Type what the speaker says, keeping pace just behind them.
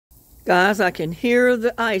Guys, I can hear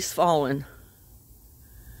the ice falling.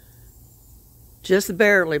 Just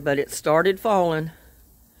barely, but it started falling.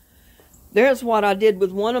 There's what I did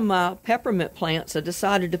with one of my peppermint plants. I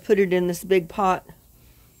decided to put it in this big pot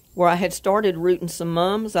where I had started rooting some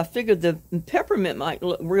mums. I figured the peppermint might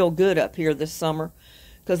look real good up here this summer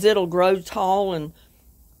because it'll grow tall and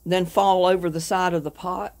then fall over the side of the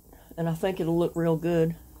pot. And I think it'll look real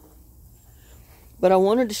good. But I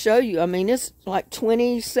wanted to show you, I mean, it's like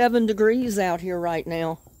 27 degrees out here right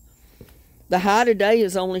now. The high today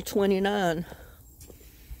is only 29.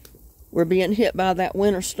 We're being hit by that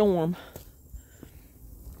winter storm.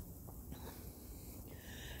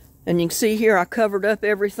 And you can see here I covered up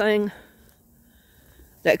everything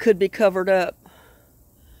that could be covered up.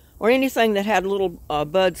 Or anything that had little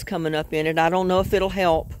buds coming up in it. I don't know if it'll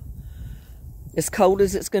help. As cold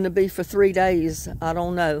as it's going to be for 3 days, I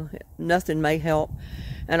don't know. Nothing may help.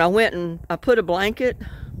 And I went and I put a blanket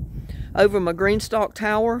over my green stalk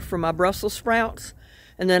tower for my Brussels sprouts.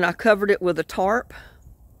 And then I covered it with a tarp.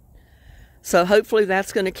 So hopefully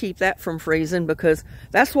that's going to keep that from freezing, because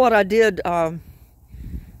that's what I did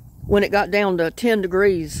when it got down to 10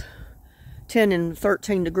 degrees. 10 and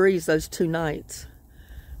 13 degrees those 2 nights.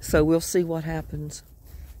 So we'll see what happens.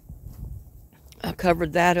 I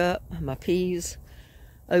covered that up, my peas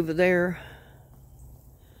over there.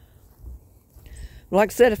 Like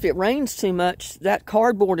I said, if it rains too much, that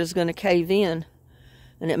cardboard is going to cave in,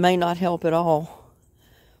 and it may not help at all.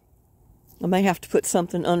 I may have to put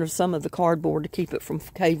something under some of the cardboard to keep it from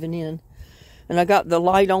caving in. And I got the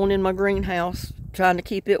light on in my greenhouse, trying to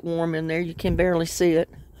keep it warm in there. You can barely see it.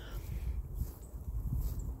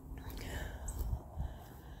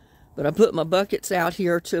 But I put my buckets out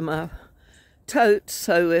here to my totes,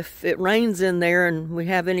 so if it rains in there and we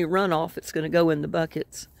have any runoff, it's going to go in the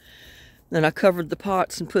buckets. Then I covered the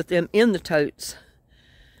pots and put them in the totes.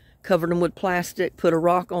 Covered them with plastic, put a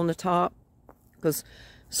rock on the top, because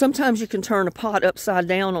sometimes you can turn a pot upside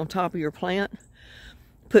down on top of your plant.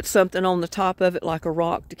 Put something on the top of it like a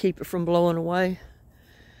rock to keep it from blowing away.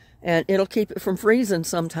 And it'll keep it from freezing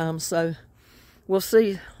sometimes, so we'll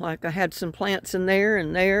see. Like I had some plants in there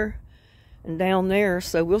and down there,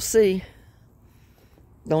 so we'll see.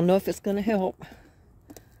 Don't know if it's going to help.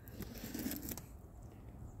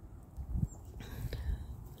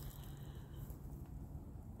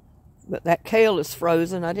 But that kale is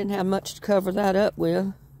frozen. I didn't have much to cover that up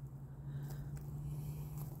with.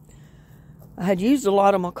 I had used a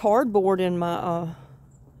lot of my cardboard in my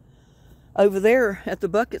over there at the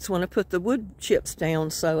buckets when I put the wood chips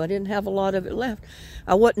down, so I didn't have a lot of it left.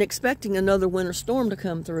 I wasn't expecting another winter storm to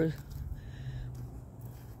come through.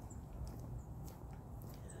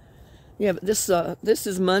 Yeah, but this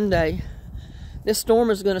is Monday. This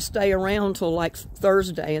storm is going to stay around till like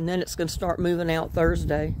Thursday, and then it's going to start moving out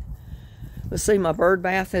Thursday. Let's see, my bird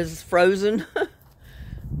bath is frozen.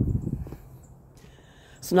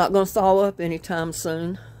 It's not going to thaw up anytime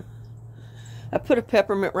soon. I put a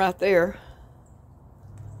peppermint right there.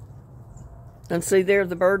 And see there,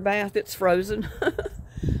 the bird bath, it's frozen.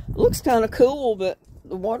 Looks kind of cool, but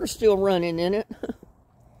the water's still running in it.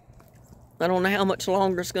 I don't know how much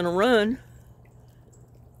longer it's going to run.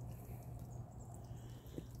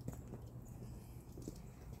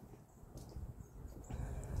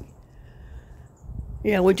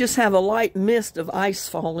 Yeah, we just have a light mist of ice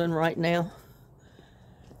falling right now.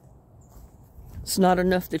 It's not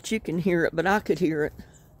enough that you can hear it, but I could hear it.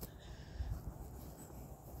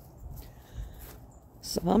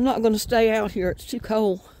 So I'm not going to stay out here. It's too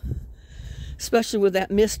cold. Especially with that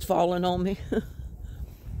mist falling on me.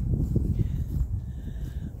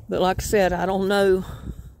 But like I said, I don't know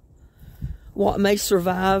what may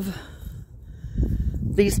survive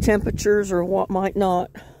these temperatures or what might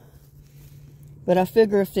not. But I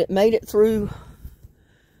figure if it made it through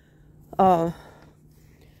 10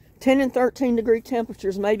 and 13 degree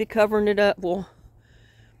temperatures, maybe covering it up will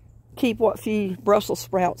keep what few Brussels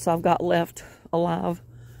sprouts I've got left alive.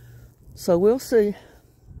 So we'll see.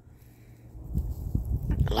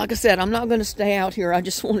 Like I said, I'm not going to stay out here. I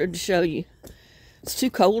just wanted to show you. It's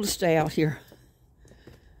too cold to stay out here.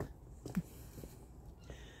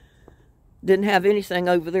 Didn't have anything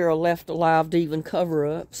over there left alive to even cover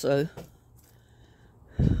up, so.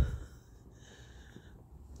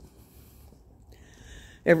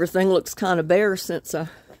 Everything looks kind of bare since I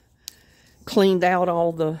cleaned out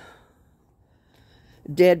all the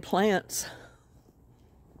dead plants.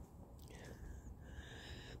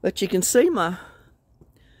 But you can see my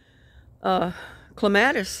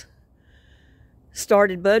clematis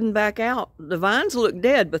started budding back out. The vines look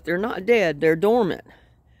dead, but they're not dead. They're dormant.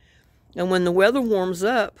 And when the weather warms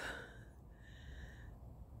up,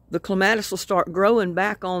 the clematis will start growing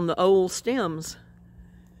back on the old stems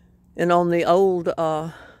and on the old,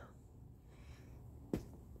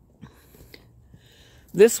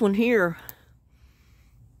 this one here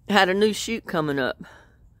had a new shoot coming up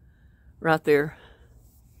right there.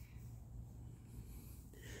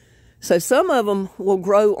 So some of them will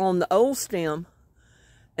grow on the old stem,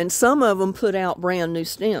 and some of them put out brand new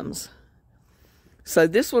stems. So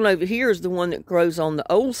this one over here is the one that grows on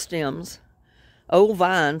the old stems, old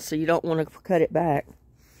vines, so you don't want to cut it back.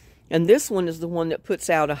 And this one is the one that puts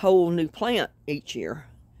out a whole new plant each year.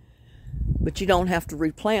 But you don't have to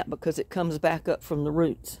replant because it comes back up from the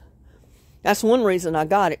roots. That's one reason I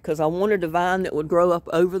got it, because I wanted a vine that would grow up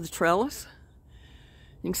over the trellis.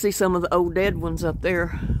 You can see some of the old dead ones up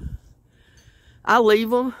there. I leave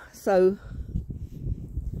them so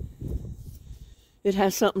it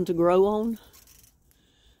has something to grow on.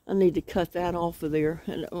 I need to cut that off of there,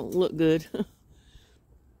 and it won't look good.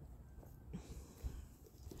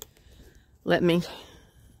 Let me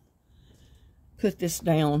put this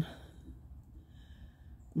down.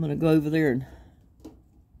 I'm going to go over there and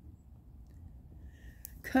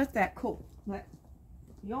cut that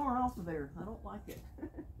yarn off of there. I don't like it.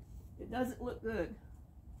 It doesn't look good.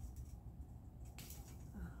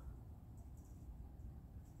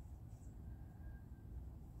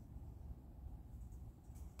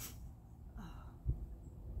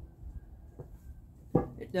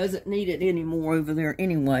 It doesn't need it anymore over there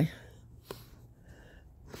anyway.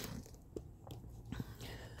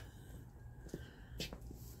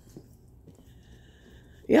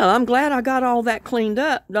 Yeah, I'm glad I got all that cleaned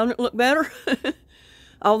up. Don't it look better?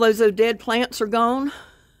 All those dead plants are gone.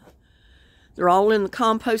 They're all in the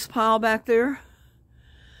compost pile back there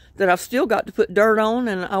that I've still got to put dirt on,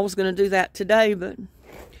 and I was going to do that today, but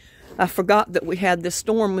I forgot that we had this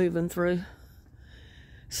storm moving through.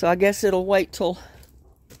 So I guess it'll wait till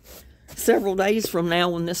several days from now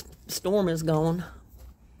when this storm is gone.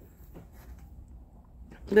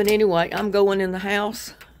 But anyway, I'm going in the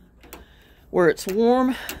house where it's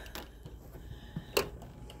warm.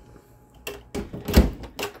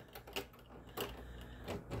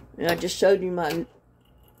 And I just showed you my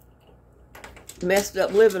messed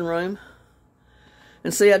up living room.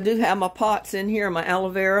 And see, I do have my pots in here, my aloe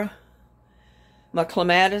vera, my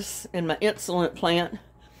clematis, and my insolent plant.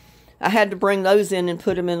 I had to bring those in and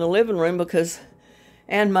put them in the living room because,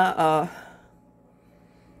 and my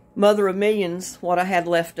Mother of Millions, what I had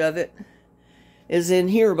left of it, is in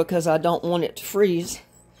here because I don't want it to freeze.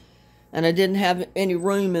 And I didn't have any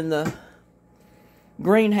room in the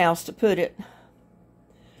greenhouse to put it.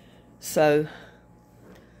 So,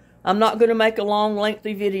 I'm not going to make a long,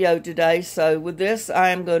 lengthy video today. So, with this, I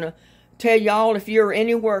am going to tell y'all, if you're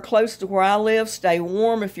anywhere close to where I live, stay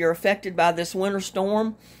warm. If you're affected by this winter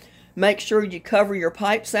storm, make sure you cover your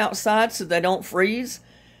pipes outside so they don't freeze.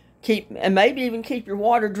 And maybe even keep your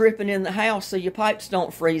water dripping in the house so your pipes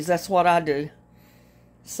don't freeze. That's what I do.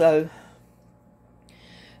 So,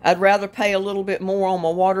 I'd rather pay a little bit more on my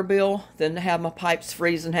water bill than to have my pipes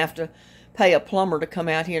freeze and have to pay a plumber to come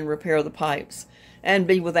out here and repair the pipes and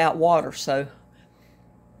be without water. So,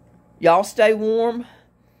 y'all stay warm.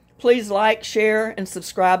 Please like, share, and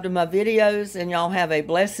subscribe to my videos, and y'all have a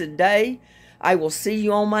blessed day. I will see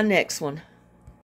you on my next one.